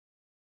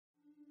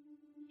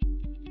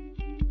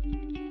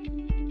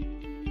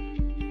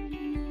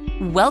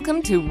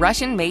Welcome to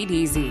Russian Made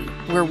Easy,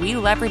 where we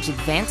leverage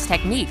advanced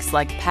techniques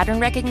like pattern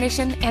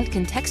recognition and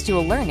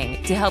contextual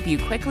learning to help you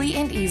quickly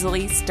and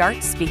easily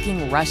start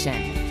speaking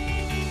Russian.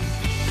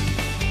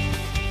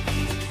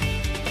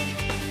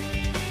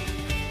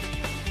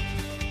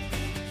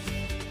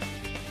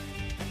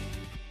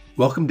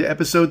 Welcome to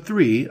episode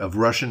 3 of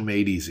Russian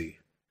Made Easy.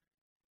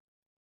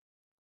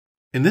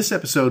 In this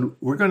episode,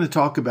 we're going to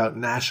talk about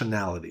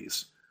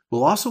nationalities.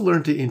 We'll also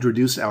learn to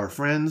introduce our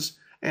friends,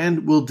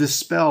 and we'll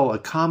dispel a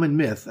common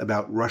myth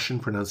about Russian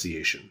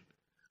pronunciation.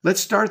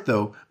 Let's start,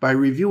 though, by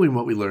reviewing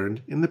what we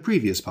learned in the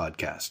previous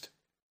podcast.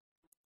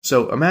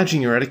 So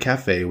imagine you're at a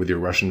cafe with your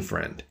Russian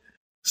friend.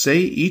 Say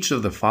each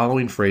of the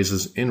following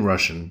phrases in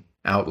Russian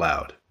out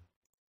loud.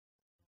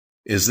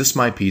 Is this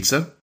my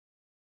pizza?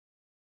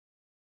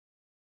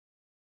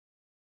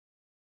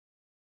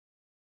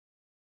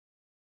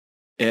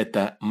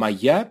 Это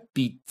моя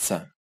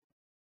пицца.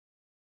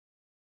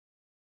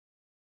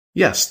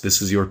 Yes,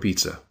 this is your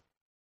pizza.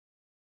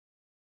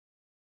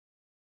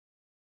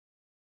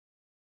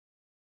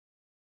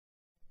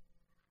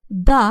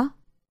 Да,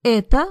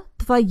 это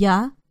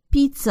твоя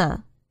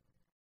пицца.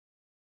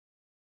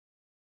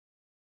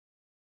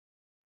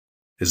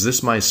 Is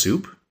this my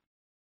soup?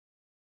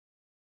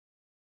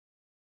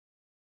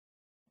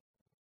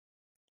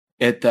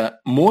 Это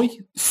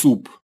мой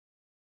суп.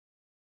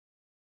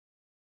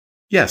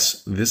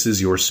 Yes, this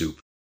is your soup.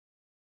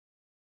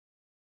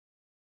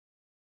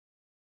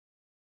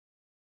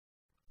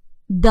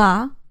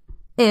 Да,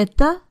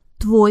 это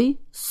твой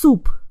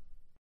суп.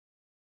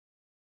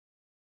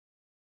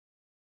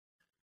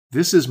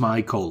 This is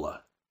my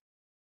cola.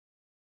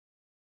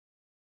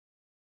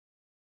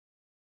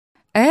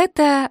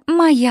 Это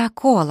моя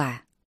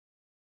кола.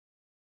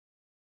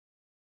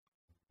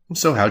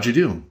 So how'd you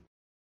do?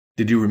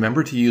 Did you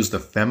remember to use the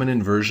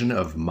feminine version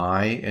of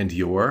my and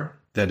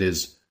your, that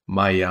is,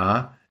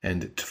 moya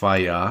and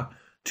tvaya,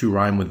 to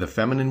rhyme with the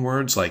feminine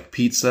words like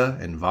pizza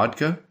and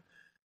vodka?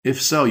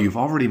 If so, you've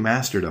already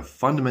mastered a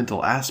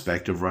fundamental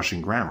aspect of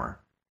Russian grammar.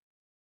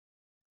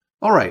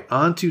 All right,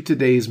 on to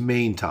today's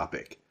main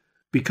topic.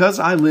 Because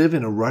I live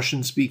in a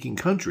Russian-speaking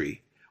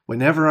country,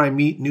 whenever I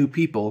meet new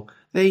people,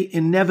 they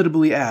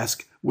inevitably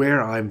ask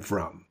where I'm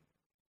from.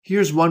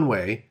 Here's one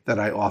way that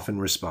I often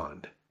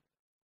respond.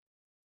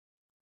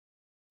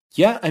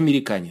 Я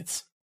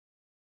американец.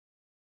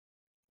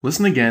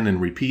 Listen again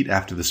and repeat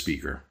after the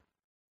speaker.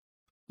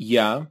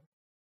 Я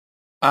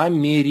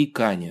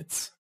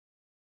американец.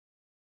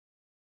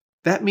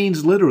 That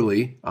means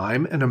literally,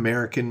 I'm an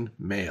American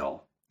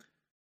male.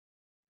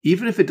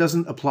 Even if it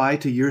doesn't apply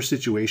to your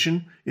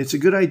situation, it's a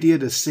good idea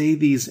to say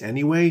these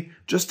anyway,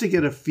 just to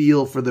get a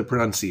feel for the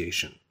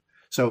pronunciation.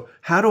 So,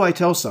 how do I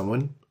tell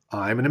someone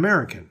I'm an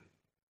American?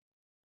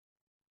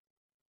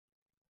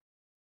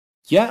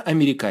 Я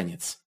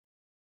американец.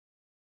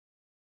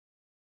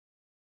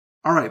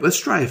 All right, let's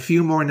try a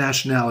few more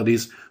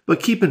nationalities,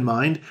 but keep in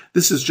mind,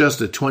 this is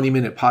just a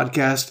 20-minute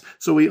podcast,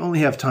 so we only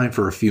have time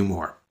for a few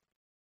more.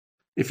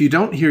 If you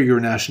don't hear your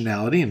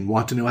nationality and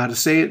want to know how to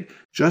say it,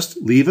 just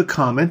leave a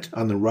comment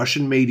on the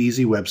Russian Made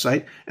Easy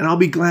website, and I'll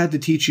be glad to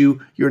teach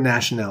you your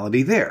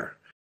nationality there.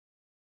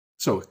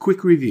 So, a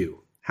quick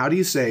review. How do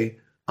you say,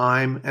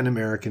 I'm an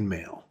American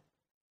male?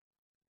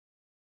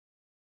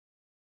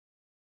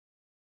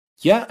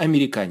 Я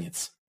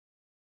американец.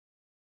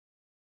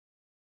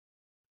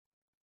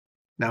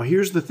 Now,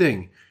 here's the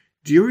thing.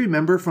 Do you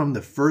remember from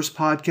the first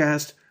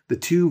podcast the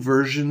two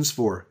versions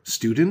for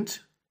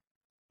student?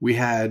 We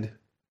had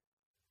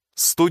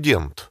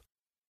Студент.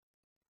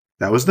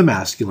 that was the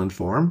masculine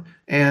form,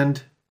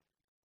 and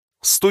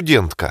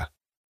Студентка.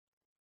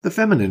 the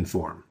feminine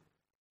form.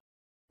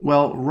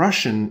 Well,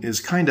 Russian is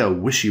kinda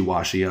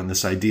wishy-washy on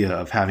this idea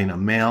of having a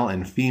male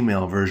and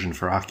female version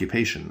for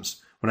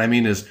occupations. What I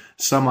mean is,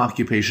 some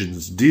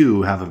occupations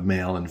do have a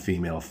male and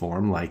female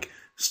form, like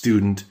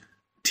student,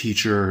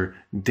 teacher,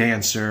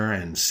 dancer,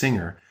 and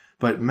singer,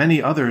 but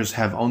many others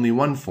have only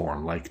one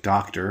form, like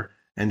doctor,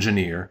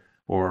 engineer,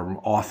 or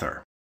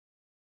author.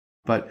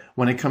 But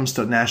when it comes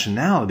to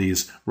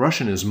nationalities,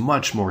 Russian is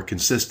much more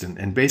consistent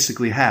and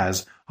basically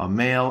has a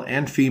male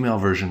and female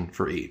version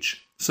for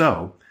each.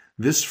 So,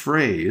 this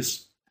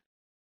phrase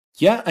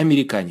Я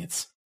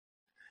американец.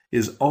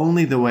 is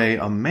only the way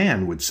a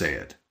man would say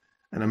it.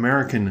 An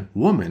American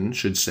woman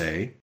should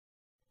say,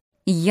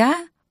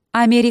 Я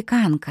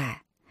американка.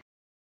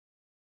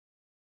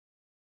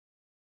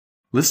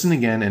 listen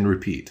again and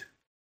repeat.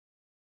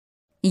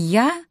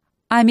 Я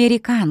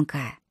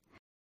американка.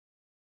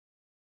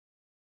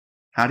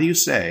 How do you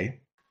say,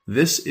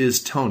 this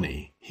is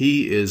Tony,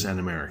 he is an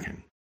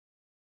American?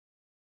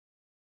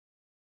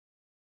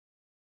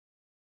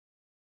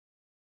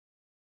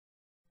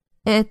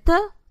 Это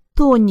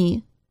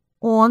Тони.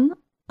 Он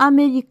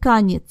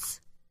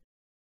американец.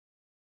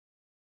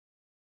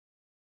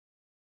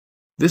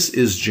 This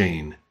is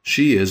Jane,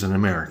 she is an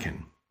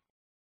American.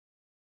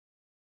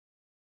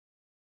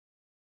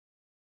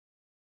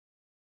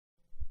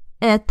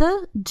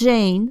 Это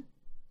Джейн.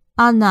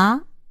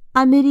 Она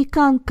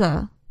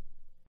американка.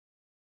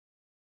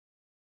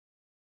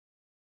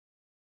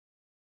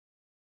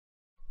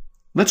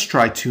 Let's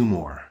try two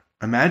more.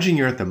 Imagine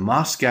you're at the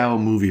Moscow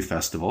Movie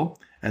Festival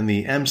and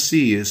the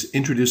MC is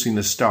introducing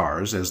the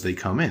stars as they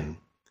come in.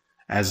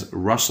 As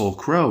Russell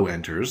Crowe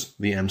enters,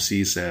 the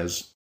MC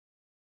says,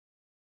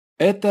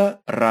 Это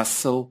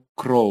Рассел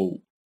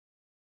Кроу.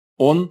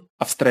 Он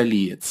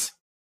австралиец.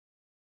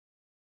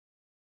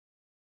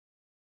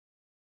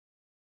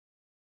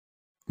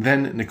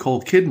 Then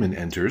Nicole Kidman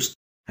enters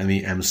and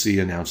the MC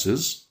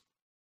announces,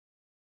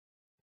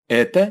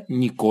 Это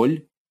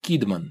Николь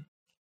Кидман.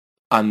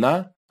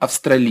 Она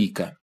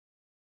австралийка.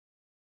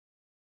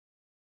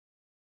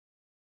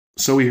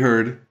 So we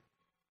heard,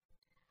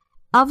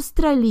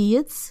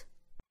 Австралиец.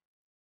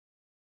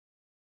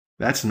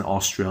 that's an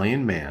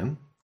Australian man,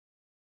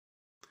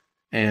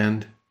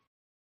 and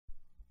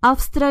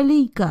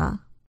Австралийка.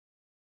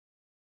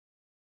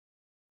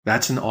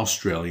 that's an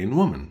Australian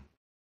woman.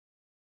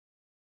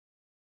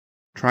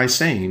 Try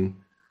saying,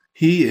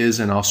 he is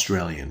an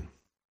Australian.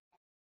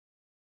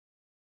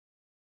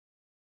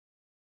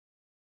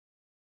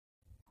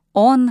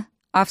 Он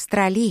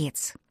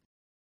австралиец.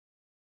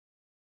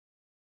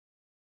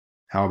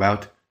 How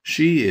about,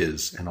 she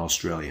is an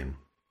Australian?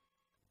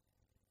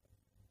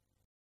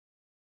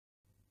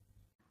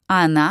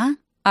 Она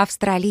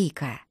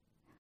австралийка.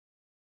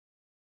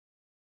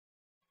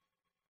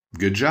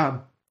 Good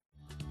job.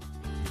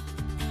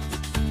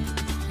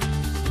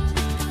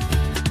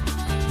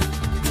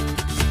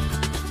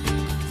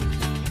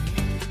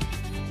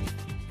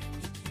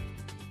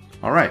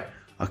 All right,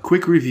 a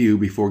quick review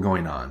before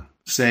going on.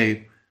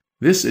 Say,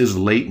 this is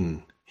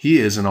Leighton. He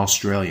is an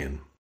Australian.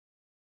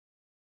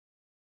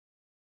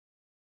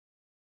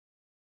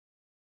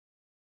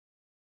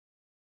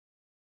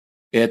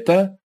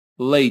 Это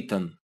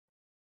Лейтон.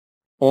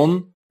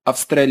 Он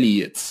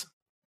австралиец.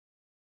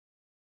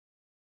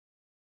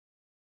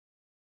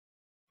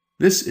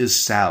 This is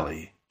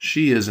Sally.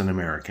 She is an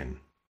American.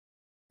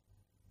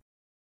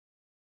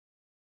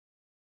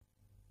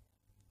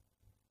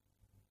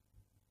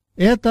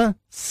 Это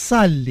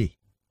Салли.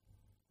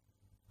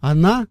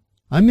 Она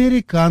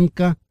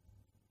американка.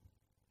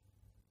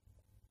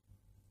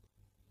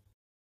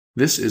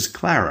 This is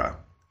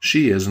Clara.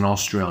 She is an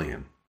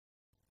Australian.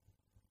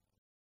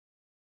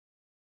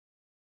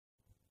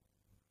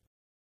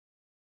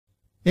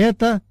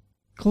 Это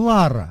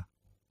Клара.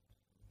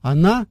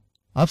 Она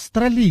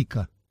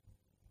австралийка.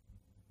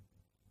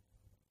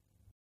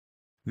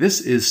 This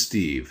is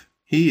Steve.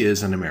 He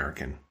is an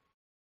American.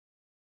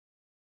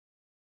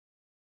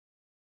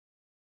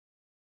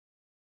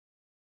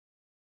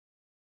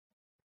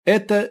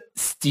 Это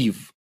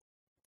Стив.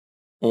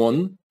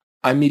 Он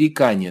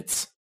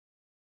американец.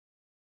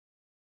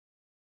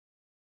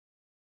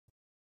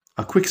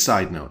 A quick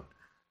side note.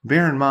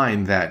 Bear in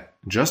mind that,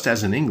 just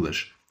as in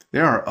English,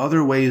 there are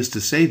other ways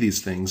to say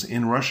these things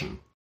in Russian.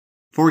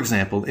 For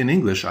example, in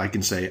English I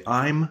can say,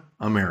 I'm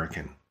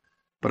American.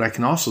 But I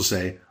can also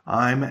say,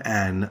 I'm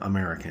an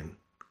American.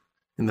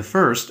 In the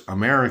first,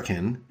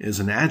 American is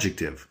an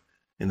adjective.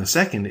 In the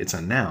second, it's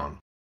a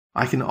noun.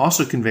 I can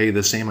also convey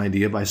the same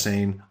idea by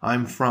saying,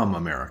 I'm from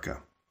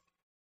America.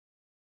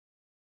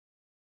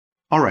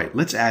 All right,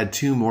 let's add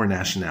two more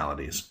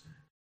nationalities.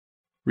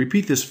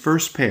 Repeat this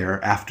first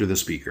pair after the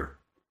speaker.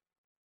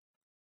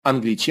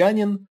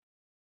 Англичанин.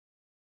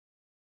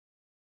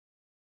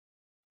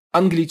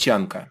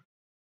 Англичанка.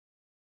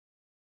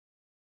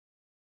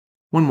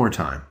 One more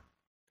time.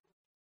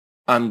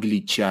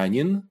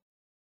 Англичанин.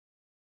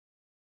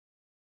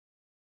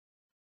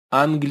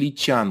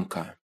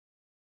 Англичанка.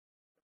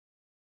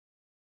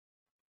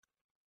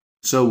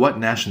 So what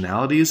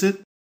nationality is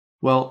it?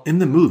 Well, in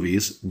the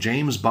movies,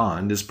 James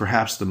Bond is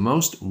perhaps the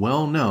most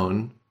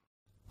well-known.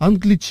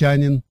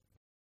 Англичанин.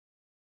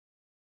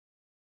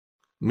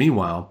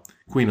 Meanwhile,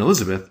 Queen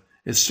Elizabeth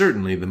is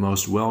certainly the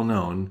most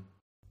well-known.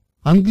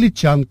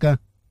 Англичанка.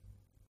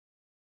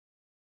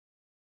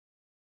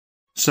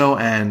 So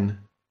an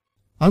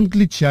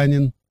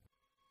Англичанин.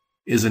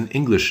 is an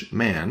English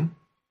man,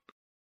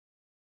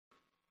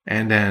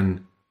 and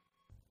an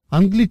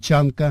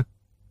Англичанка.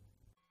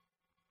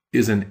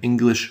 is an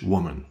English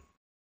woman.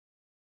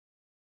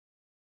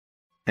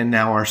 And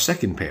now our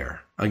second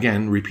pair.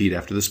 Again, repeat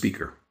after the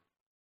speaker.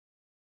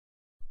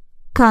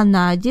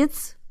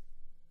 Канадец.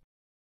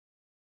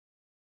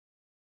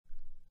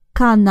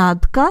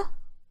 Канадка.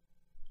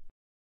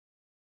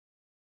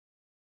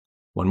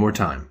 One more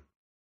time.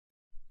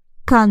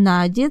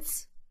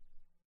 Канадец.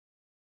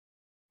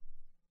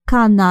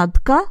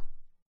 Канадка.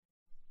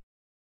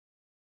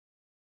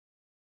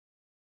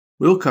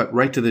 We'll cut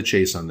right to the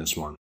chase on this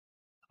one.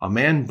 A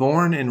man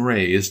born and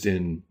raised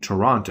in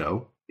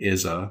Toronto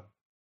is a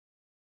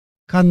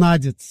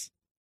Канадец.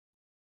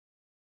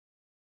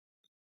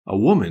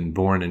 woman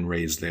born and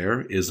raised there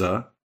is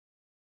a.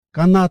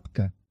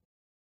 Канадка.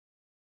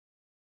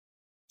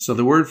 So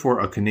the word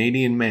for a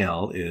Canadian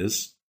male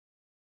is.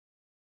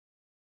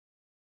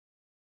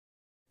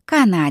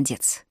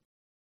 Канадец.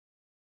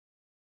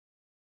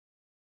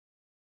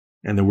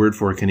 And the word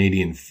for a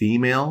Canadian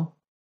female.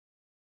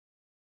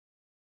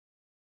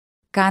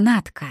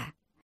 Канадка.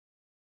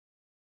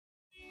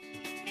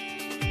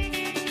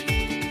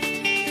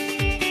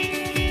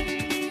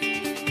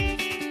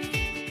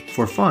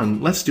 For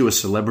fun, let's do a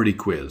celebrity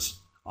quiz.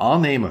 I'll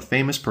name a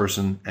famous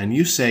person and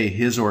you say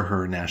his or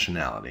her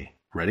nationality.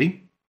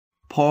 Ready?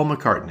 Paul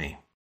McCartney.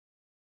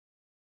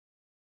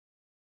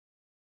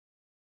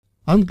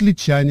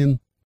 Англичанин.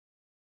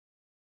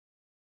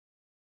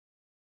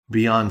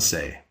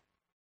 Beyoncé.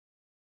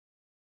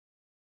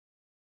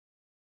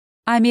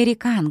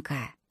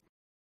 Американка.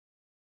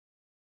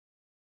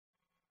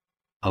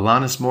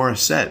 Alanis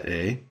Morissette,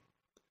 eh?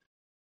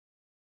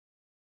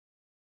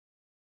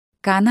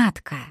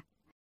 Канадка.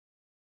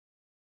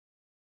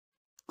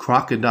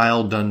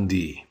 Crocodile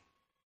Dundee.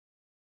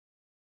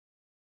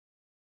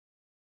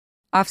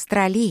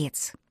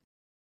 Австралиец.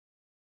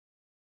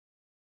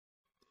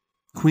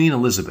 Queen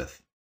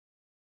Elizabeth.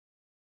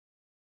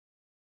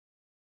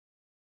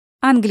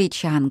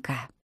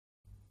 Англичанка.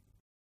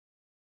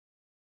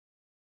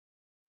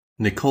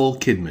 Nicole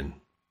Kidman.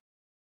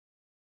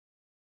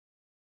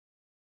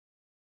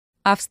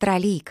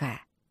 Австралийка.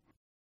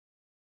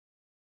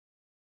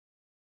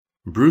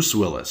 Bruce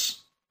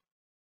Willis.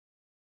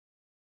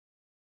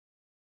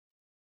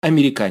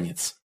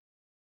 Американец.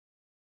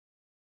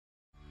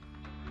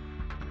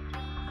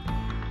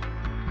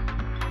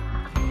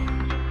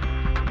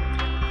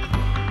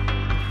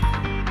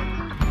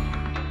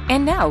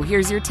 And now,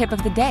 here's your tip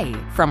of the day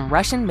from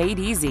Russian Made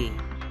Easy.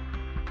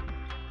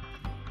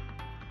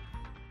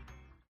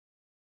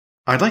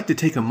 I'd like to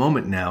take a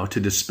moment now to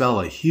dispel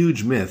a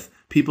huge myth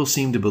people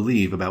seem to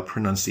believe about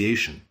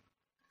pronunciation.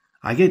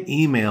 I get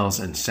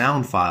emails and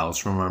sound files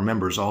from our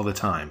members all the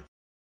time.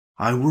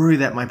 I worry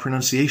that my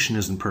pronunciation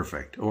isn't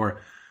perfect, or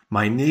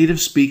my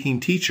native speaking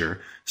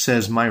teacher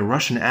says my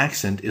Russian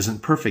accent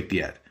isn't perfect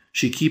yet.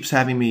 She keeps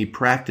having me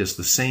practice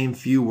the same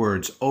few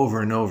words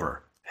over and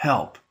over.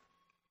 Help!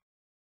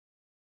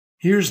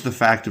 Here's the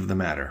fact of the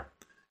matter.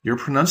 Your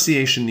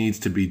pronunciation needs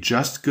to be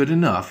just good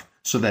enough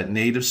so that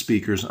native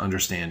speakers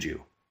understand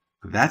you.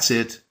 That's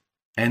it.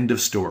 End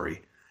of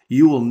story.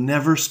 You will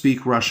never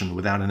speak Russian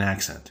without an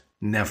accent.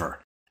 Never.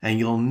 And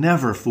you'll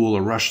never fool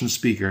a Russian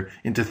speaker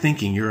into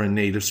thinking you're a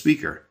native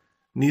speaker.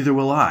 Neither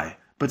will I.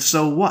 But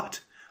so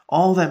what?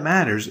 All that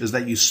matters is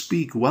that you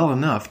speak well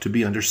enough to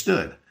be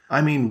understood.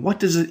 I mean,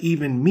 what does it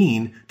even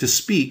mean to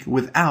speak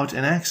without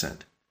an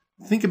accent?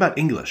 Think about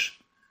English.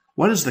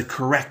 What is the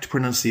correct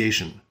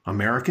pronunciation?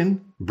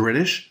 American?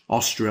 British?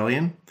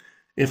 Australian?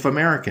 If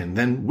American,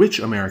 then which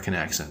American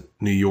accent?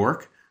 New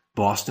York?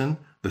 Boston?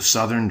 The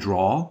Southern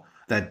drawl?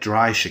 That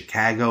dry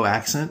Chicago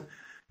accent?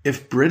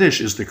 If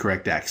British is the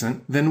correct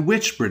accent, then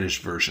which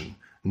British version?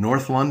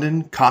 North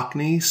London?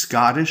 Cockney?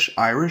 Scottish?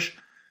 Irish?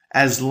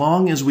 As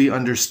long as we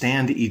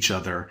understand each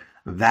other,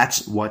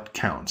 that's what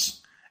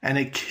counts. And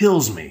it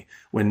kills me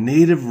when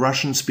native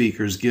Russian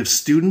speakers give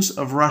students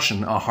of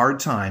Russian a hard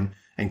time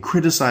and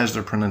criticize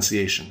their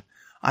pronunciation.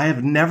 I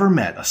have never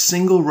met a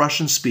single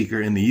Russian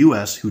speaker in the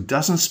U.S. who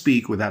doesn't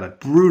speak without a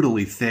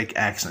brutally thick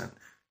accent.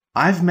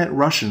 I've met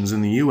Russians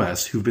in the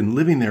U.S. who've been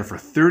living there for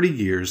 30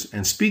 years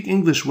and speak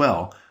English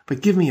well,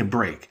 but give me a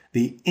break.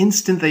 The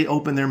instant they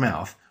open their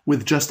mouth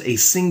with just a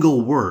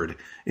single word,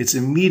 it's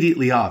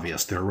immediately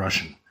obvious they're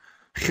Russian.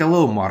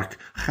 Hello, Mark.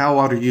 How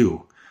are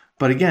you?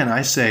 But again,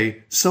 I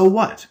say, so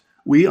what?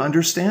 We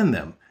understand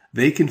them.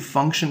 They can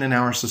function in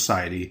our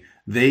society.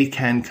 They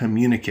can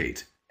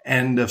communicate.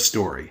 End of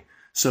story.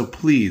 So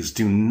please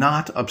do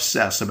not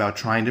obsess about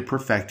trying to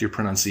perfect your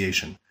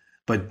pronunciation.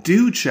 But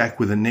do check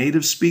with a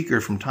native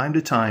speaker from time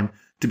to time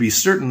to be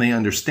certain they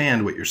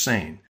understand what you're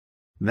saying.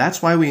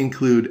 That's why we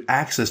include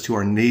access to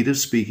our native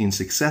speaking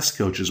success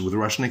coaches with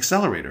Russian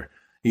Accelerator.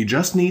 You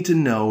just need to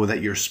know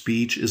that your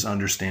speech is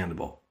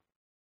understandable.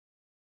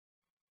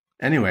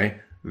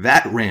 Anyway,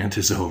 that rant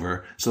is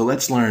over, so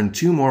let's learn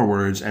 2 more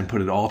words and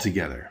put it all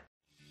together.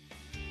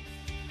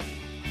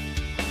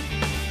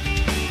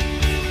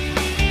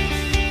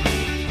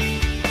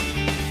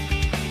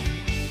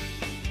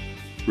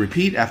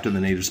 Repeat after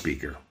the native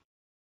speaker.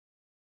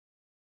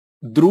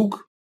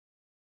 Друг.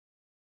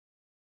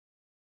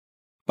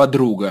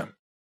 Подруга.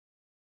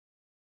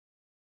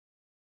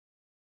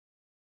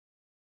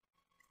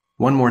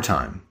 One more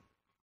time.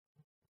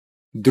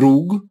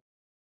 Друг.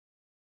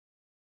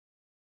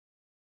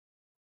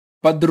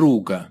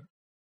 Подруга.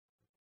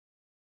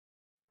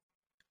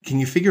 Can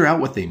you figure out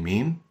what they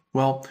mean?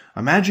 Well,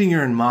 imagine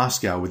you're in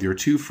Moscow with your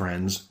 2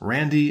 friends,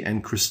 Randy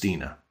and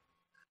Christina.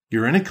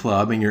 You're in a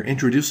club and you're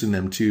introducing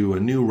them to a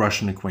new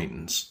Russian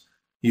acquaintance.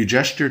 You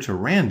gesture to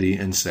Randy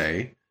and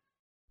say,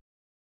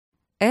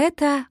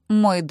 Это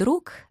мой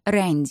друг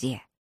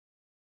Рэнди.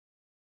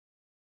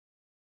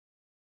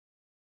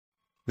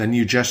 Then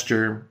you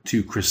gesture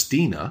to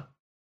Christina.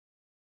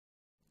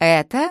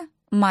 Это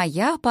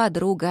моя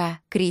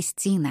подруга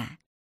Кристина.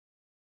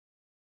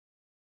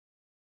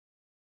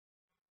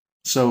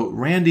 So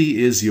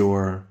Randy is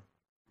your,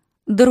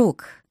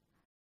 Друг.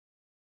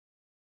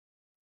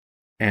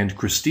 and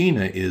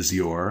Christina is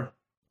your.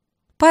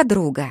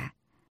 Подруга.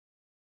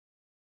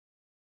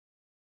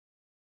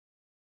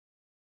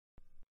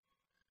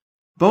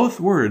 Both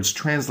words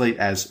translate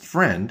as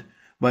friend,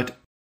 but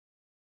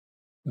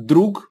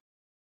Друг.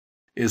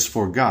 is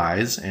for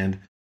guys and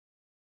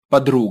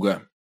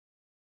Подруга.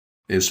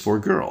 is for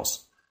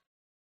girls.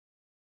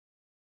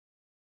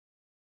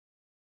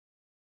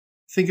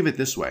 Think of it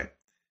this way.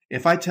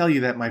 If I tell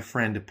you that my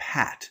friend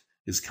Pat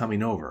is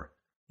coming over,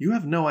 you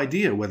have no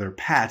idea whether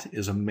Pat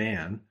is a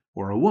man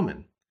or a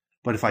woman.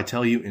 But if I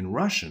tell you in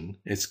Russian,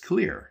 it's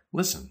clear.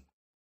 Listen.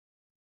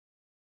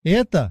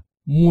 Это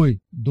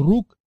мой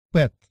друг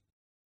Пэт.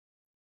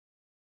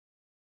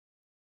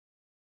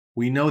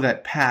 We know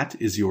that Pat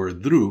is your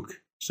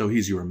druk, so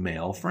he's your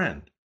male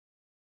friend.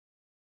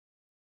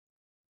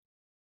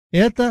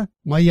 Это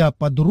моя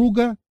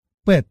подруга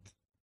Пэт.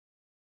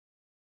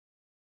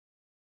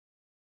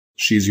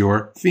 She's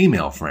your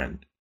female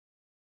friend.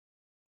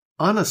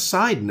 On a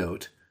side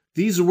note,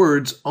 these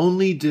words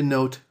only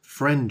denote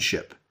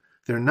friendship.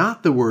 They're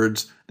not the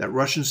words that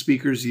Russian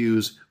speakers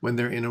use when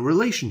they're in a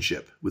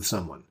relationship with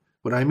someone.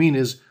 What I mean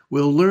is,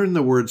 we'll learn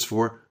the words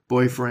for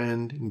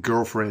boyfriend and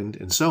girlfriend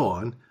and so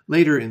on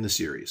later in the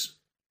series.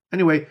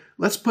 Anyway,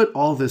 let's put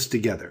all this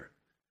together.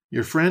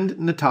 Your friend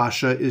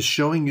Natasha is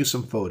showing you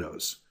some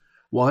photos.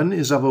 One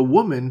is of a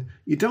woman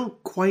you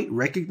don't quite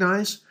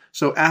recognize,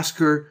 so ask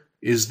her,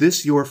 is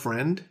this your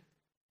friend?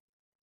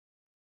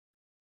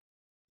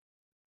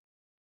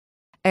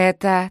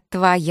 Это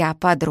твоя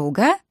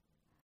подруга?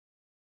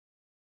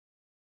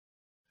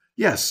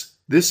 Yes,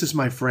 this is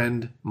my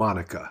friend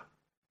Monica.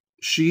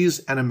 She's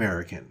an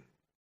American.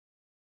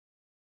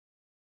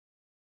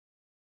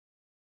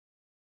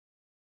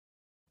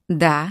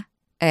 Да,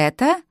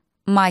 это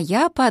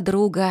моя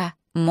подруга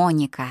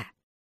Моника.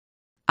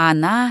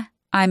 Она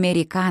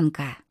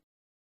американка.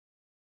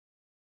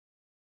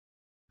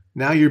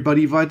 Now your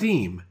buddy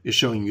Vadim is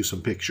showing you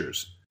some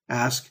pictures.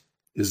 Ask,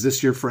 is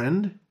this your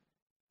friend?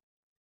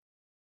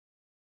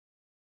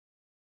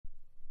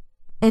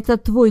 Это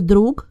твой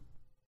друг?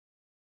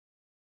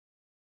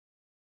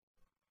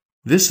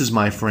 This is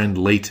my friend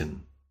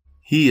Leighton.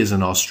 He is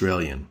an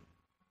Australian.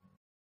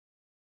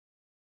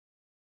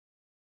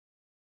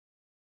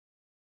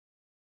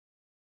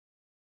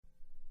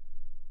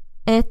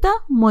 Это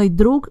мой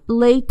друг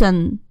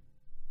Лейтон.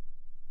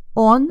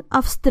 Он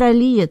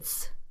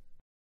австралиец.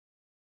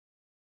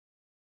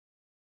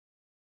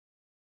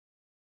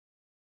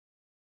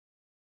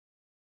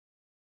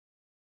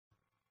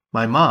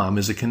 My mom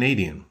is a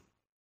Canadian.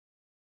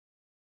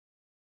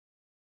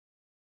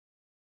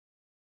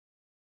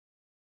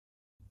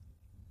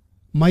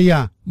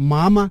 Моя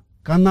мама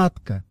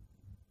канадка.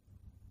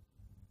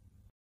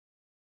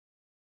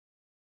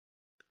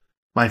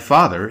 My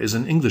father is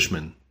an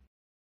Englishman.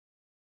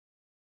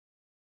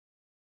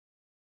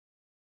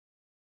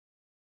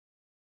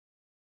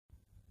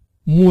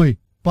 Мой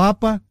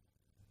папа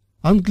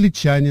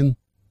англичанин.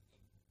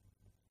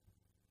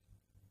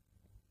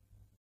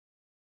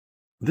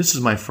 This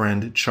is my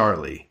friend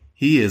Charlie.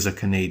 He is a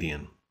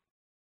Canadian.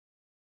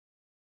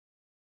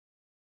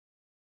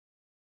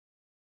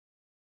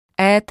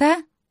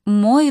 Это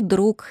мой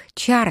друг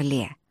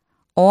Чарли.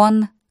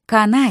 Он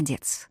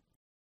канадец.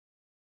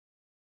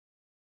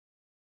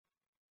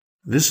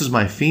 This is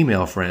my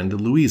female friend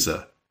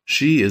Louisa.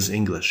 She is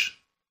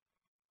English.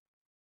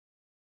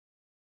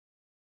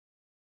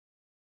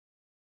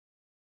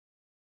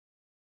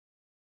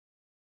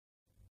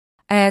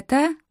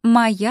 Это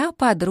моя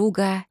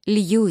подруга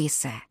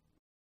Льюиса.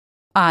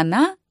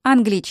 Она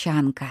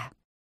англичанка.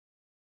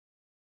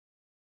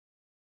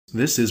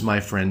 This is my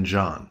friend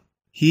John.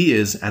 He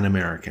is an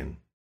American.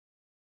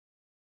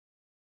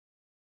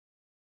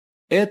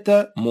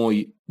 Это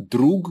мой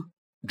друг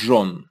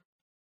Джон.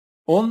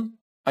 Он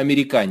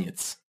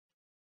американец.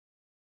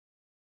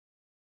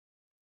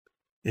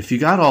 If you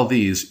got all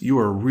these, you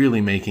are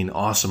really making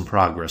awesome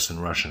progress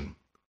in Russian.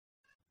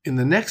 In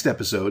the next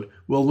episode,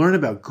 we'll learn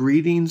about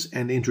greetings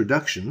and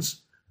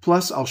introductions,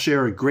 plus I'll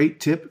share a great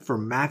tip for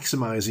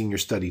maximizing your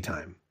study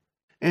time.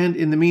 And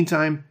in the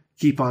meantime,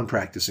 keep on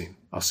practicing.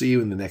 I'll see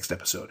you in the next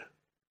episode.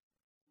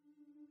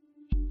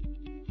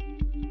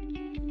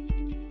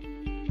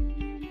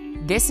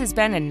 This has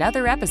been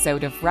another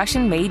episode of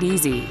Russian Made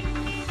Easy.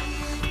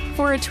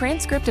 For a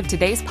transcript of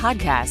today's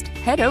podcast,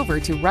 head over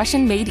to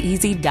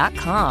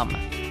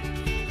RussianMadeEasy.com.